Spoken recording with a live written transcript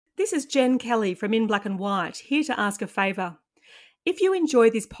This is Jen Kelly from In Black and White, here to ask a favour. If you enjoy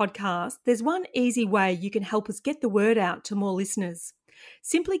this podcast, there's one easy way you can help us get the word out to more listeners.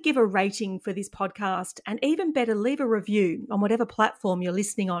 Simply give a rating for this podcast and even better, leave a review on whatever platform you're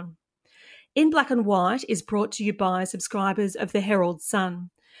listening on. In Black and White is brought to you by subscribers of the Herald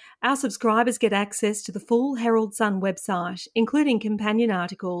Sun. Our subscribers get access to the full Herald Sun website, including companion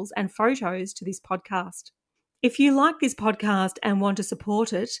articles and photos to this podcast. If you like this podcast and want to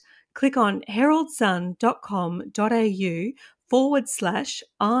support it, click on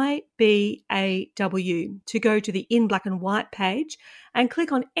heraldsun.com.au/IBAW to go to the In Black and White page and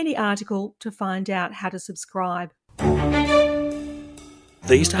click on any article to find out how to subscribe.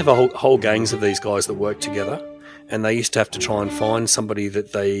 They used to have whole gangs of these guys that worked together, and they used to have to try and find somebody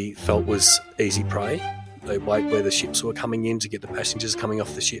that they felt was easy prey. They'd wait where the ships were coming in to get the passengers coming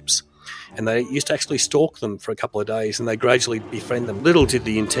off the ships. And they used to actually stalk them for a couple of days, and they gradually befriend them. Little did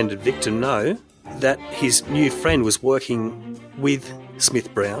the intended victim know that his new friend was working with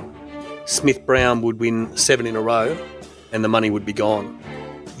Smith Brown. Smith Brown would win 7 in a row, and the money would be gone.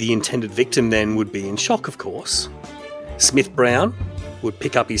 The intended victim then would be in shock, of course. Smith Brown would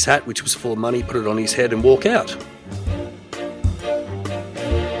pick up his hat, which was full of money, put it on his head and walk out.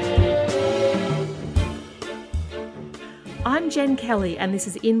 I'm Jen Kelly and this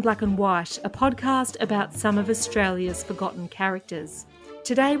is In Black and White, a podcast about some of Australia's forgotten characters.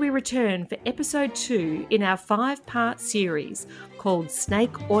 Today we return for episode 2 in our 5-part series called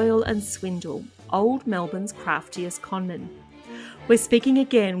Snake Oil and Swindle, Old Melbourne's Craftiest Conmen. We're speaking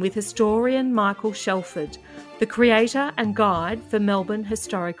again with historian Michael Shelford, the creator and guide for Melbourne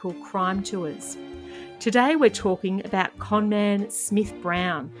Historical Crime Tours. Today we're talking about conman Smith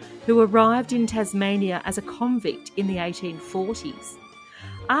Brown, who arrived in Tasmania as a convict in the 1840s.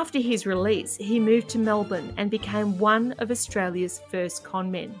 After his release, he moved to Melbourne and became one of Australia's first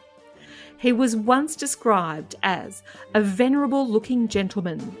conmen. He was once described as a venerable-looking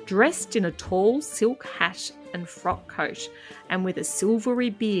gentleman dressed in a tall silk hat and frock coat and with a silvery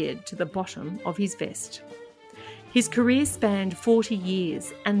beard to the bottom of his vest. His career spanned 40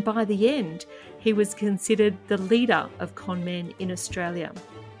 years, and by the end, he was considered the leader of conmen in Australia.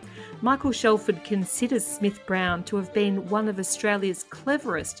 Michael Shelford considers Smith Brown to have been one of Australia's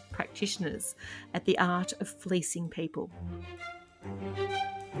cleverest practitioners at the art of fleecing people.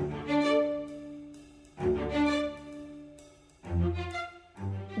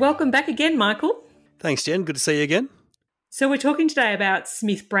 Welcome back again, Michael. Thanks, Jen. Good to see you again. So we're talking today about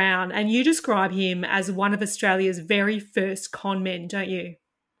Smith Brown, and you describe him as one of Australia's very first conmen, don't you?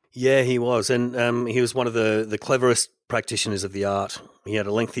 Yeah, he was, and he was one of the cleverest practitioners of the art. He had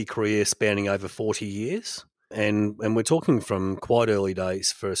a lengthy career spanning over 40 years, and we're talking from quite early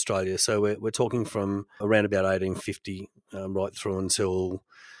days for Australia. So we're talking from around about 1850 right through until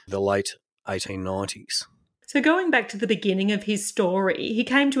the late 1890s. So going back to the beginning of his story, he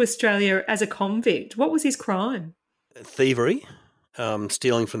came to Australia as a convict. What was his crime? Thievery,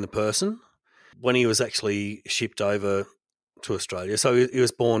 stealing from the person. When he was actually shipped over to Australia, so he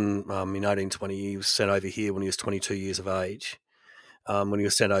was born in 1820. He was sent over here when he was 22 years of age. When he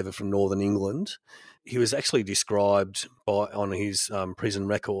was sent over from Northern England, he was actually described on his prison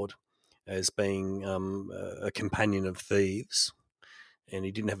record as being a companion of thieves, and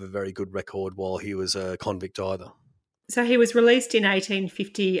he didn't have a very good record while he was a convict either. So he was released in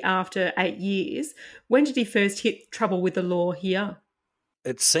 1850 after 8 years. When did he first hit trouble with the law here?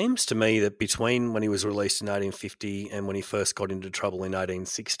 It seems to me that between when he was released in 1850 and when he first got into trouble in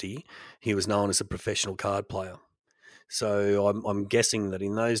 1860, he was known as a professional card player. So I'm guessing that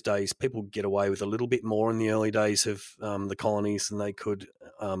in those days, people get away with a little bit more in the early days of the colonies than they could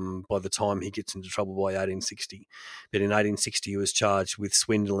by the time he gets into trouble by 1860. But in 1860, he was charged with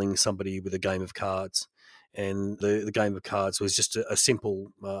swindling somebody with a game of cards. And the game of cards was just a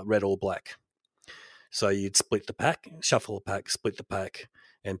simple red or black. So you'd split the pack, shuffle a pack, split the pack,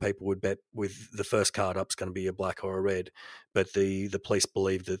 and people would bet with the first card up is going to be a black or a red. But the police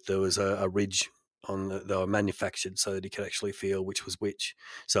believed that there was a ridge they were manufactured so that he could actually feel which was which.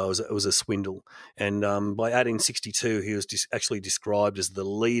 So it was a swindle. And by 1862, he was actually described as the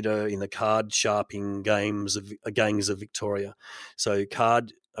leader in the card sharping gangs of Victoria. So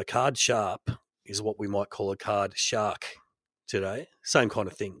a card sharp is what we might call a card shark today. Same kind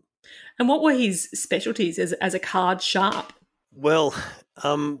of thing. And what were his specialties as a card sharp? Well,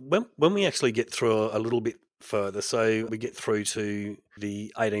 when we actually get through a little bit further, so we get through to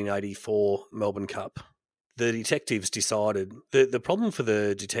the 1884 Melbourne Cup, the detectives decided, the problem for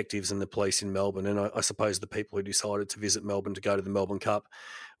the detectives and the police in Melbourne, and I suppose the people who decided to visit Melbourne to go to the Melbourne Cup,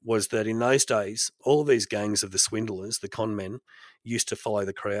 was that in those days, all of these gangs of the swindlers, the con men, used to follow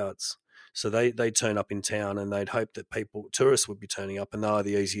the crowds. So they'd turn up in town and they'd hope that tourists would be turning up, and they were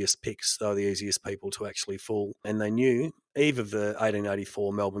the easiest picks. They were the easiest people to actually fool. And they knew, eve of the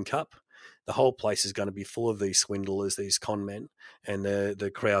 1884 Melbourne Cup, the whole place is going to be full of these swindlers, these con men, and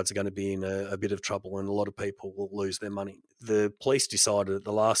the crowds are going to be in a bit of trouble, and a lot of people will lose their money. The police decided at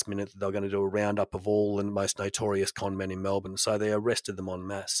the last minute that they were going to do a roundup of all the most notorious con men in Melbourne, so they arrested them en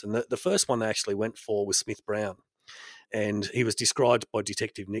masse. And the first one they actually went for was Smith Brown, and he was described by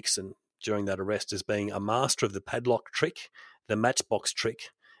Detective Nixon during that arrest as being a master of the padlock trick, the matchbox trick,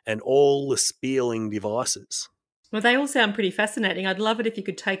 and all the spieling devices. Well, they all sound pretty fascinating. I'd love it if you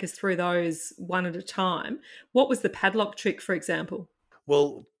could take us through those one at a time. What was the padlock trick, for example?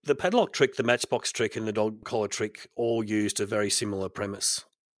 Well, the padlock trick, the matchbox trick, and the dog collar trick all used a very similar premise.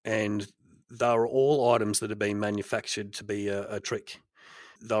 And they were all items that had been manufactured to be a trick.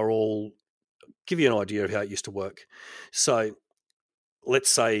 They were all, give you an idea of how it used to work. So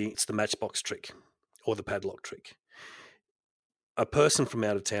let's say it's the matchbox trick or the padlock trick. A person from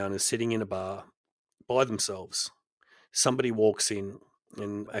out of town is sitting in a bar by themselves. Somebody walks in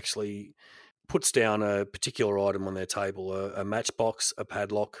and actually puts down a particular item on their table, a matchbox, a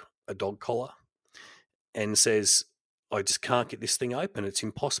padlock, a dog collar, and says, I just can't get this thing open. It's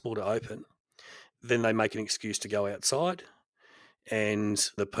impossible to open. Then they make an excuse to go outside, and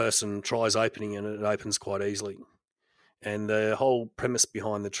the person tries opening and it opens quite easily. And the whole premise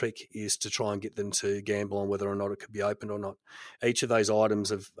behind the trick is to try and get them to gamble on whether or not it could be opened or not. Each of those items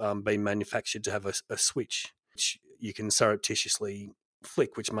have been manufactured to have a switch, which you can surreptitiously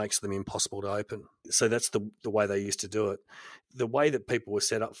flick, which makes them impossible to open. So that's the way they used to do it. The way that people were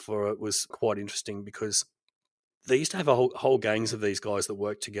set up for it was quite interesting, because they used to have a whole gangs of these guys that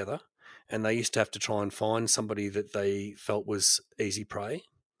worked together, and they used to have to try and find somebody that they felt was easy prey.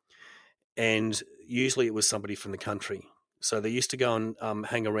 And usually it was somebody from the country. So they used to go and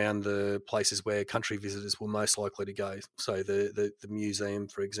hang around the places where country visitors were most likely to go. So the museum,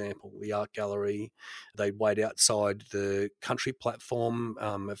 for example, the art gallery. They'd wait outside the country platform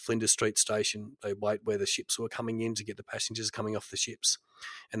at Flinders Street Station. They'd wait where the ships were coming in to get the passengers coming off the ships.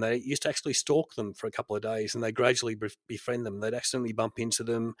 And they used to actually stalk them for a couple of days, and they gradually befriend them. They'd accidentally bump into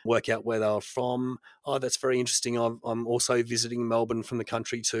them, work out where they were from. Oh, that's very interesting. I'm also visiting Melbourne from the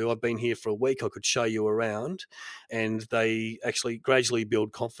country too. I've been here for a week. I could show you around. And they actually gradually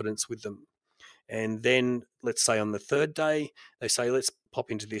build confidence with them. And then, let's say on the third day, they say, let's pop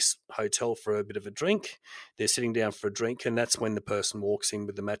into this hotel for a bit of a drink. They're sitting down for a drink, and that's when the person walks in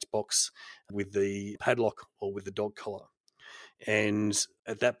with the matchbox, with the padlock, or with the dog collar. And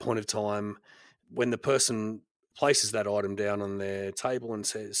at that point of time, when the person places that item down on their table and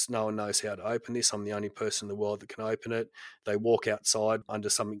says, no one knows how to open this, I'm the only person in the world that can open it, they walk outside under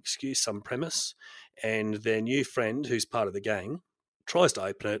some excuse, some premise, and their new friend, who's part of the gang, tries to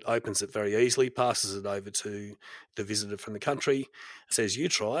open it, opens it very easily, passes it over to the visitor from the country, says, you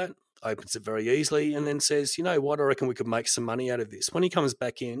try it, opens it very easily, and then says, you know what, I reckon we could make some money out of this. When he comes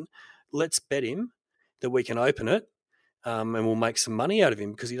back in, let's bet him that we can open it, and we'll make some money out of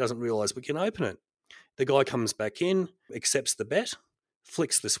him because he doesn't realise we can open it. The guy comes back in, accepts the bet,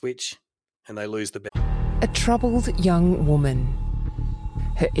 flicks the switch, and they lose the bet. A troubled young woman.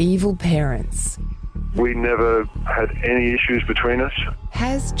 Her evil parents. We never had any issues between us.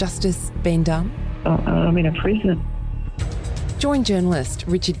 Has justice been done? I'm in a prison. Join journalist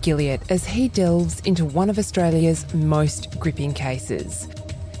Richard Gilliatt as he delves into one of Australia's most gripping cases.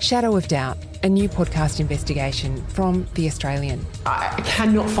 Shadow of Doubt, a new podcast investigation from The Australian. I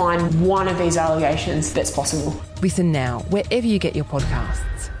cannot find one of these allegations that's possible. Listen now, wherever you get your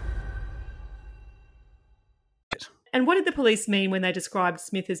podcasts. And what did the police mean when they described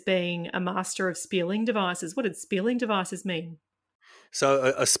Smith as being a master of spieling devices? What did spieling devices mean?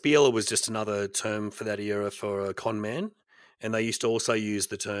 So a spieler was just another term for that era for a con man. And they used to also use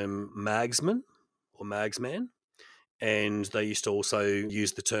the term magsman or magsman. And they used to also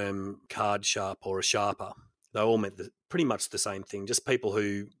use the term card sharp or a sharper. They all meant pretty much the same thing, just people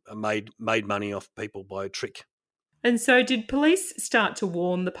who made money off people by trick. And so did police start to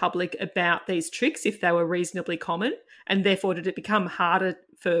warn the public about these tricks if they were reasonably common? And therefore did it become harder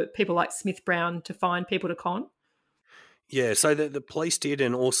for people like Smith Brown to find people to con? Yeah, so the police did,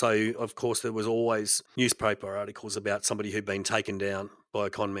 and also, of course, there was always newspaper articles about somebody who'd been taken down by a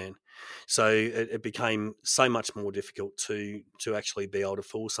con man. So it became so much more difficult to actually be able to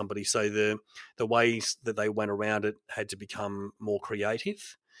fool somebody. So the ways that they went around it had to become more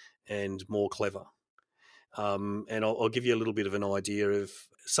creative and more clever. And I'll give you a little bit of an idea of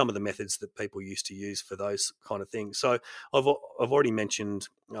some of the methods that people used to use for those kind of things. So I've already mentioned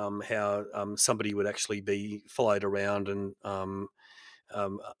how somebody would actually be followed around and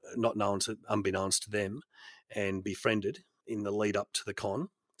unbeknownst to them, and befriended in the lead up to the con.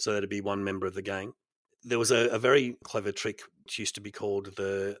 So that'd be one member of the gang. There was a very clever trick which used to be called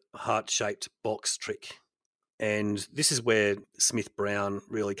the heart-shaped box trick. And this is where Smith Brown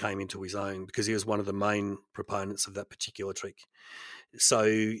really came into his own, because he was one of the main proponents of that particular trick.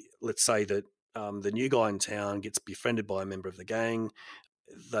 So let's say that the new guy in town gets befriended by a member of the gang.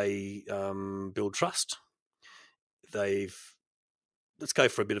 They build trust. Let's go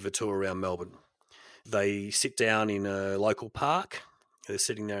for a bit of a tour around Melbourne. They sit down in a local park. They're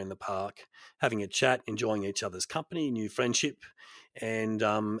sitting there in the park, having a chat, enjoying each other's company, new friendship. And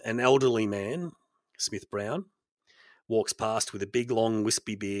an elderly man, Smith Brown, walks past with a big, long,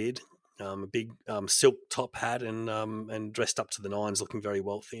 wispy beard, a big silk top hat, and dressed up to the nines, looking very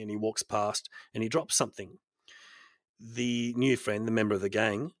wealthy. And he walks past and he drops something. The new friend, the member of the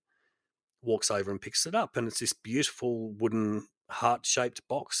gang, walks over and picks it up, and it's this beautiful wooden heart-shaped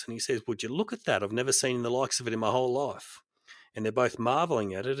box. And he says, "Would you look at that? I've never seen the likes of it in my whole life." And they're both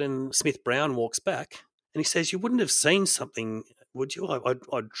marvelling at it. And Smith Brown walks back and he says, "You wouldn't have seen something, would you?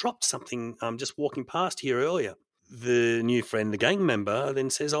 I dropped something just walking past here earlier." The new friend, the gang member, then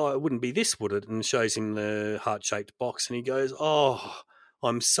says, "Oh, it wouldn't be this, would it?" And shows him the heart-shaped box. And he goes, "Oh,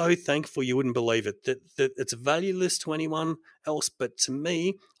 I'm so thankful, you wouldn't believe it, that it's valueless to anyone else, but to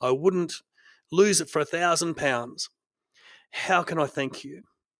me, I wouldn't lose it for £1,000. How can I thank you?"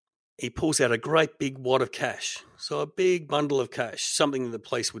 He pulls out a great big wad of cash. So a big bundle of cash, something that the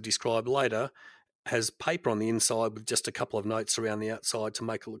police would describe later, has paper on the inside with just a couple of notes around the outside to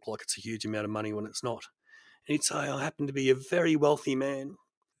make it look like it's a huge amount of money when it's not. And he'd say, "I happen to be a very wealthy man,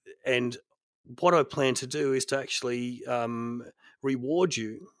 and what I plan to do is to actually reward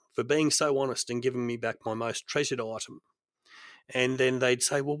you for being so honest and giving me back my most treasured item." And then they'd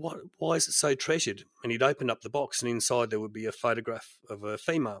say, "Well, why is it so treasured?" And he'd open up the box, and inside there would be a photograph of a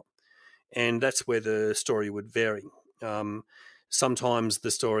female. And that's where the story would vary. Sometimes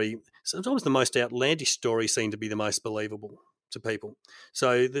the most outlandish story seemed to be the most believable to people.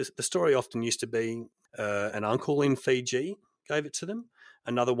 So the story often used to be an uncle in Fiji gave it to them.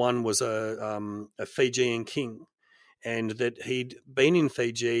 Another one was a Fijian king, and that he'd been in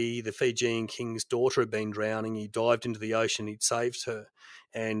Fiji. The Fijian king's daughter had been drowning. He dived into the ocean. He'd saved her.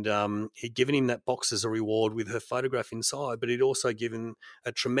 And he'd given him that box as a reward with her photograph inside, but he'd also given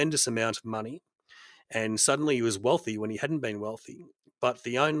a tremendous amount of money. And suddenly he was wealthy when he hadn't been wealthy. But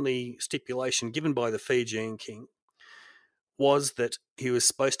the only stipulation given by the Fijian king was that he was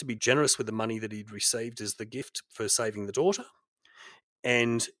supposed to be generous with the money that he'd received as the gift for saving the daughter.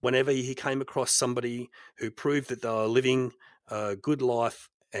 And whenever he came across somebody who proved that they were living a good life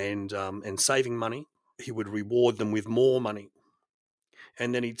and saving money, he would reward them with more money.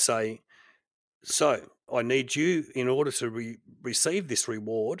 And then he'd say, "So I need you, in order to receive this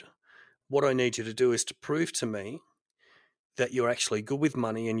reward, what I need you to do is to prove to me that you're actually good with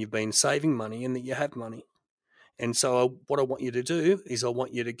money and you've been saving money and that you have money. And so what I want you to do is I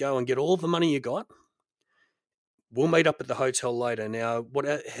want you to go and get all the money you got. We'll meet up at the hotel later. Now,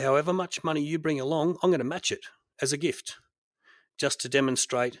 however much money you bring along, I'm going to match it as a gift, just to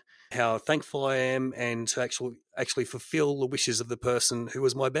demonstrate how thankful I am and to actually fulfill the wishes of the person who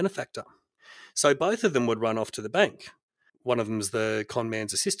was my benefactor." So both of them would run off to the bank. One of them's the con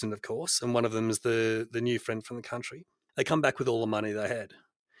man's assistant, of course, and one of them's the new friend from the country. They come back with all the money they had.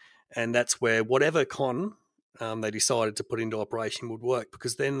 And that's where whatever con they decided to put into operation would work,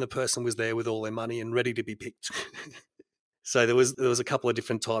 because then the person was there with all their money and ready to be picked. So there was a couple of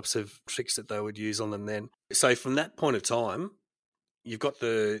different types of tricks that they would use on them then. So from that point of time, you've got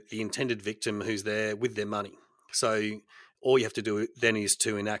the intended victim who's there with their money. So all you have to do then is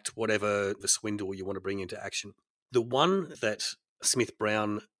to enact whatever the swindle you want to bring into action. The one that Smith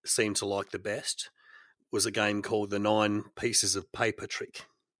Brown seemed to like the best was a game called the 9 Pieces of Paper trick.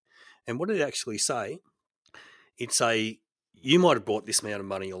 And what did it actually say? It'd say, "You might have brought this amount of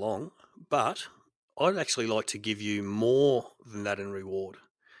money along, but I'd actually like to give you more than that in reward.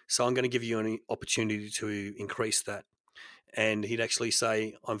 So I'm going to give you an opportunity to increase that." And he'd actually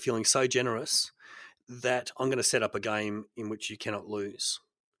say, "I'm feeling so generous that I'm going to set up a game in which you cannot lose.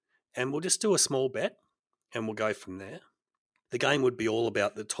 And we'll just do a small bet and we'll go from there." The game would be all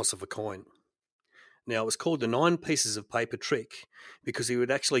about the toss of a coin. Now, it was called the 9 Pieces of Paper trick because he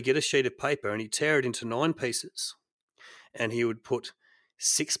would actually get a sheet of paper and he'd tear it into 9 pieces, and he would put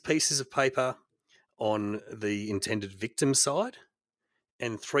 6 pieces of paper on the intended victim's side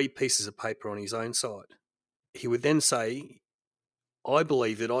and 3 pieces of paper on his own side. he would then say, I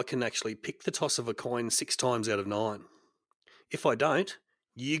believe that I can actually pick the toss of a coin 6 times out of 9. If I don't,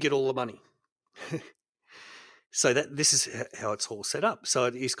 you get all the money. So this is how it's all set up. So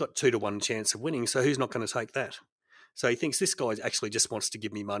he's got 2 to 1 chance of winning. So who's not going to take that? So he thinks this guy actually just wants to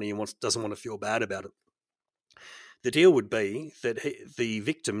give me money and doesn't want to feel bad about it. The deal would be that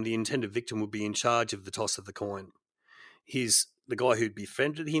the intended victim, would be in charge of the toss of the coin. The guy who'd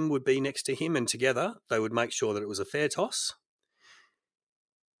befriended him would be next to him, and together they would make sure that it was a fair toss.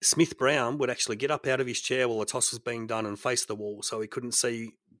 Smith Brown would actually get up out of his chair while the toss was being done and face the wall, so he couldn't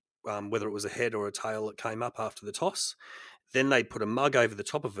see whether it was a head or a tail that came up after the toss. Then they'd put a mug over the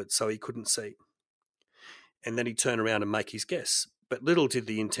top of it so he couldn't see. And then he'd turn around and make his guess. But little did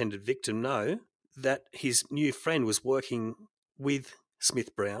the intended victim know that his new friend was working with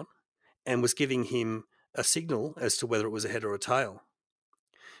Smith Brown and was giving him a signal as to whether it was a head or a tail.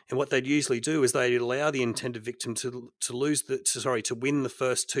 And what they'd usually do is they'd allow the intended victim to win the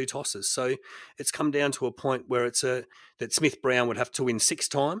first 2 tosses. So it's come down to a point where that Smith Brown would have to win 6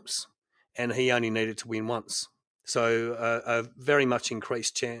 times, and he only needed to win once. So a very much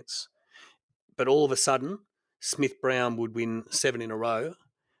increased chance. But all of a sudden, Smith Brown would win 7 in a row,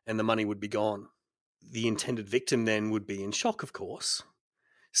 and the money would be gone. The intended victim then would be in shock, of course.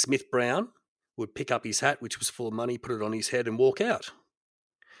 Smith Brown would pick up his hat, which was full of money, put it on his head and walk out.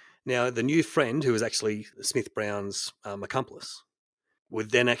 Now, the new friend, who was actually Smith Brown's accomplice, would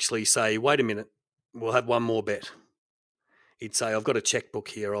then actually say, wait a minute, we'll have one more bet. He'd say, I've got a checkbook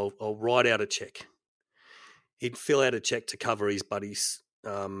here, I'll write out a check. He'd fill out a check to cover his buddy's,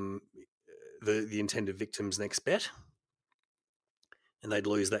 the intended victim's next bet, and they'd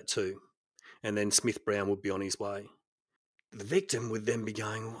lose that too. And then Smith Brown would be on his way. The victim would then be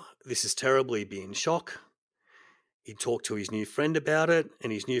going, this is terrible, he'd be in shock. He'd talk to his new friend about it,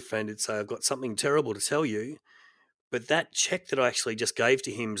 and his new friend would say, I've got something terrible to tell you, but that check that I actually just gave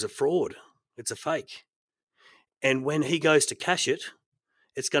to him is a fraud. It's a fake. And when he goes to cash it,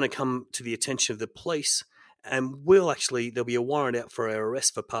 it's going to come to the attention of the police, and there'll be a warrant out for our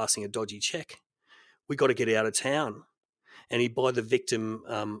arrest for passing a dodgy check. We got to get out of town. And he'd buy the victim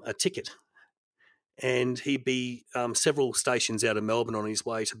a ticket. And he'd be several stations out of Melbourne on his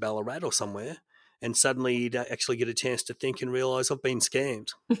way to Ballarat or somewhere. And suddenly he'd actually get a chance to think and realise I've been scammed.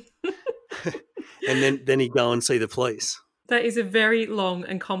 And then he'd go and see the police. That is a very long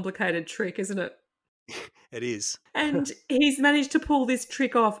and complicated trick, isn't it? It is. And he's managed to pull this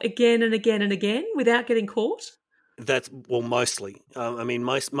trick off again and again and again without getting caught? Mostly.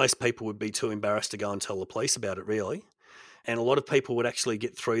 Most people would be too embarrassed to go and tell the police about it, really. And a lot of people would actually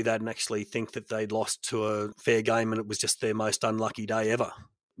get through that and actually think that they'd lost to a fair game and it was just their most unlucky day ever.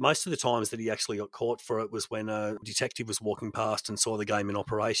 Most of the times that he actually got caught for it was when a detective was walking past and saw the game in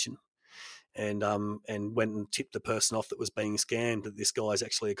operation and went and tipped the person off that was being scammed that this guy's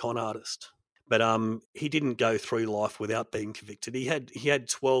actually a con artist. But he didn't go through life without being convicted. He had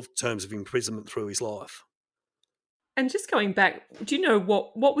 12 terms of imprisonment through his life. And just going back, do you know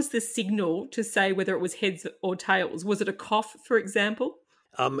what was the signal to say whether it was heads or tails? Was it a cough, for example?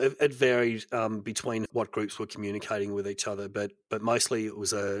 It varied between what groups were communicating with each other, but mostly it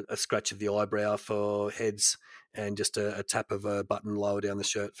was a scratch of the eyebrow for heads and just a tap of a button lower down the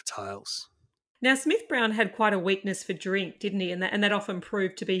shirt for tails. Now, Smith Brown had quite a weakness for drink, didn't he? And that often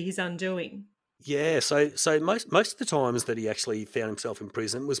proved to be his undoing. Yeah, so most of the times that he actually found himself in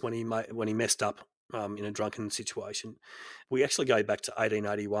prison was when he messed up in a drunken situation. We actually go back to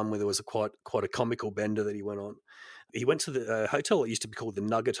 1881 where there was quite a comical bender that he went on. He went to the hotel that used to be called the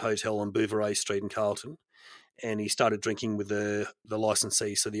Nugget Hotel on Bouverie Street in Carlton, and he started drinking with the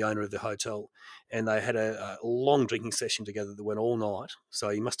licensee, so the owner of the hotel, and they had a long drinking session together that went all night. So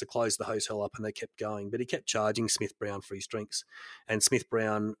he must have closed the hotel up and they kept going, but he kept charging Smith Brown for his drinks, and Smith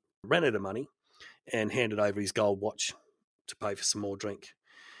Brown ran out of money and handed over his gold watch to pay for some more drink.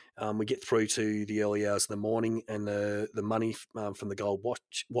 We get through to the early hours of the morning and the money from the gold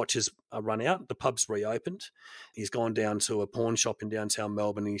watches are run out. The pub's reopened. He's gone down to a pawn shop in downtown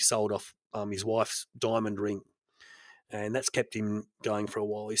Melbourne and he sold off his wife's diamond ring. And that's kept him going for a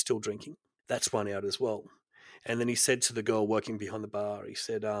while. He's still drinking. That's run out as well. And then he said to the girl working behind the bar, he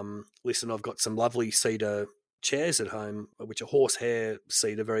said, listen, I've got some lovely cedar chairs at home, which are horsehair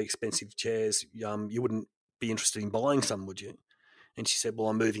cedar, very expensive chairs. You wouldn't be interested in buying some, would you? And she said, well,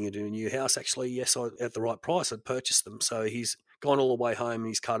 I'm moving into a new house. Actually, yes, at the right price, I'd purchased them. So he's gone all the way home and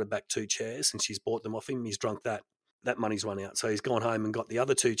he's carted back 2 chairs and she's bought them off him. He's drunk that. That money's run out. So he's gone home and got the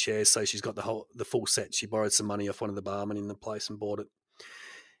other 2 chairs. So she's got the full set. She borrowed some money off one of the barmen in the place and bought it.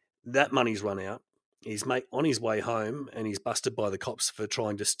 That money's run out. He's on his way home and he's busted by the cops for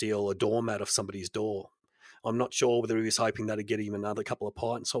trying to steal a doormat off somebody's door. I'm not sure whether he was hoping that'd get him another couple of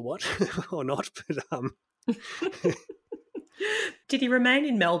pints or what, or not. But Did he remain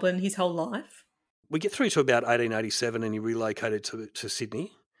in Melbourne his whole life? we get through to about 1887 and he relocated to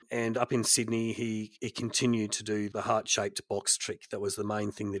Sydney. And up in Sydney, he continued to do the heart-shaped box trick. That was the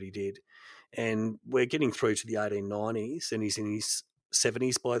main thing that he did. And we're getting through to the 1890s and he's in his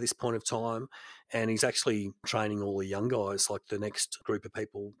 70s by this point of time, and he's actually training all the young guys, like the next group of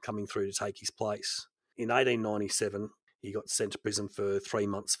people coming through to take his place. In 1897, he got sent to prison for 3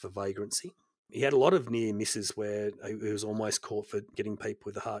 months for vagrancy. He had a lot of near misses where he was almost caught for getting people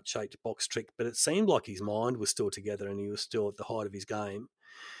with a heart-shaped box trick, but it seemed like his mind was still together and he was still at the height of his game.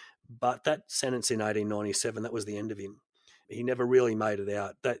 But that sentence in 1897, that was the end of him. He never really made it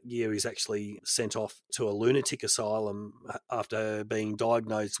out. That year he's actually sent off to a lunatic asylum after being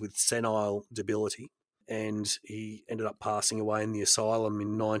diagnosed with senile debility, and he ended up passing away in the asylum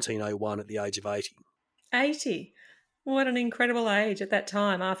in 1901 at the age of 80. 80? What an incredible age at that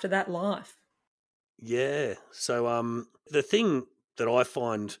time after that life. Yeah. So the thing that I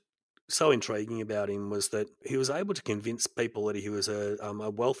find so intriguing about him was that he was able to convince people that he was a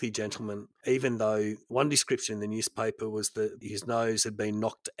wealthy gentleman, even though one description in the newspaper was that his nose had been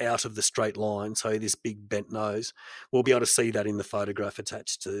knocked out of the straight line, so this big bent nose. We'll be able to see that in the photograph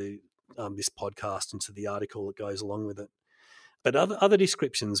attached to this podcast and to the article that goes along with it. But other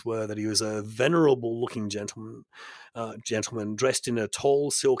descriptions were that he was a venerable-looking gentleman dressed in a tall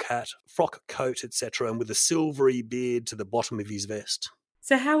silk hat, frock coat, etc., and with a silvery beard to the bottom of his vest.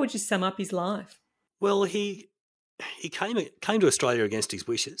 So how would you sum up his life? Well, he came to Australia against his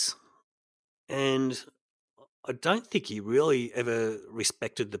wishes, and I don't think he really ever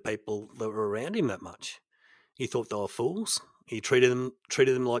respected the people that were around him that much. He thought they were fools. He treated them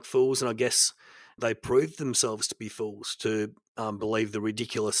like fools, and I guess they proved themselves to be fools to believe the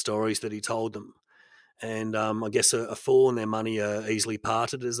ridiculous stories that he told them. And I guess a fool and their money are easily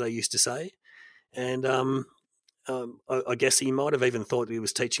parted, as they used to say. And I guess he might have even thought he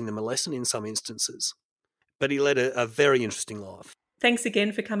was teaching them a lesson in some instances. But he led a very interesting life. Thanks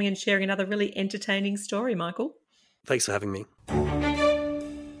again for coming and sharing another really entertaining story, Michael. Thanks for having me.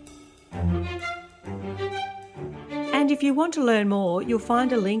 And if you want to learn more, you'll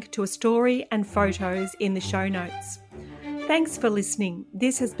find a link to a story and photos in the show notes. Thanks for listening.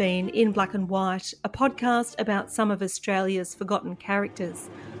 This has been In Black and White, a podcast about some of Australia's forgotten characters.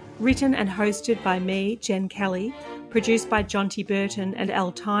 Written and hosted by me, Jen Kelly, produced by Jonty Burton and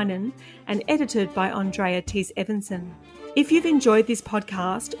Al Tynan, and edited by Andrea Tees-Evanson. If you've enjoyed this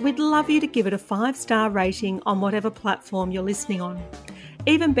podcast, we'd love you to give it a 5-star rating on whatever platform you're listening on.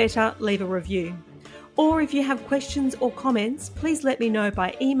 Even better, leave a review. Or if you have questions or comments, please let me know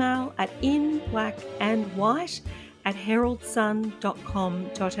by email at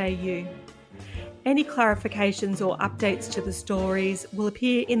inblackandwhite@heraldsun.com.au. Any clarifications or updates to the stories will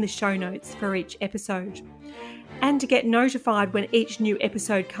appear in the show notes for each episode. And to get notified when each new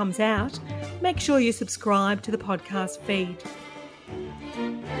episode comes out, make sure you subscribe to the podcast feed.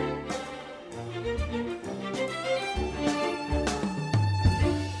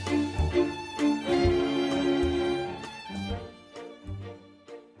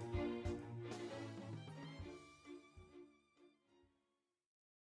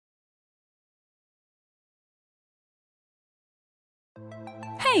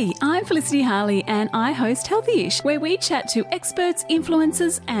 Hey, I'm Felicity Harley and I host Healthyish, where we chat to experts,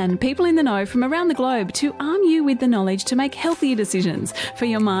 influencers and people in the know from around the globe to arm you with the knowledge to make healthier decisions for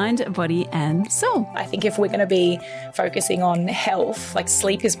your mind, body and soul. I think if we're going to be focusing on health, like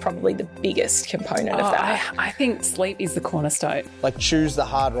sleep is probably the biggest component of that. I think sleep is the cornerstone. Like choose the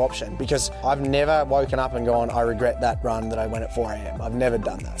harder option, because I've never woken up and gone, I regret that run that I went at 4 a.m. I've never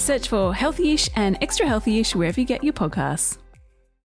done that. Search for Healthyish and Extra Healthyish wherever you get your podcasts.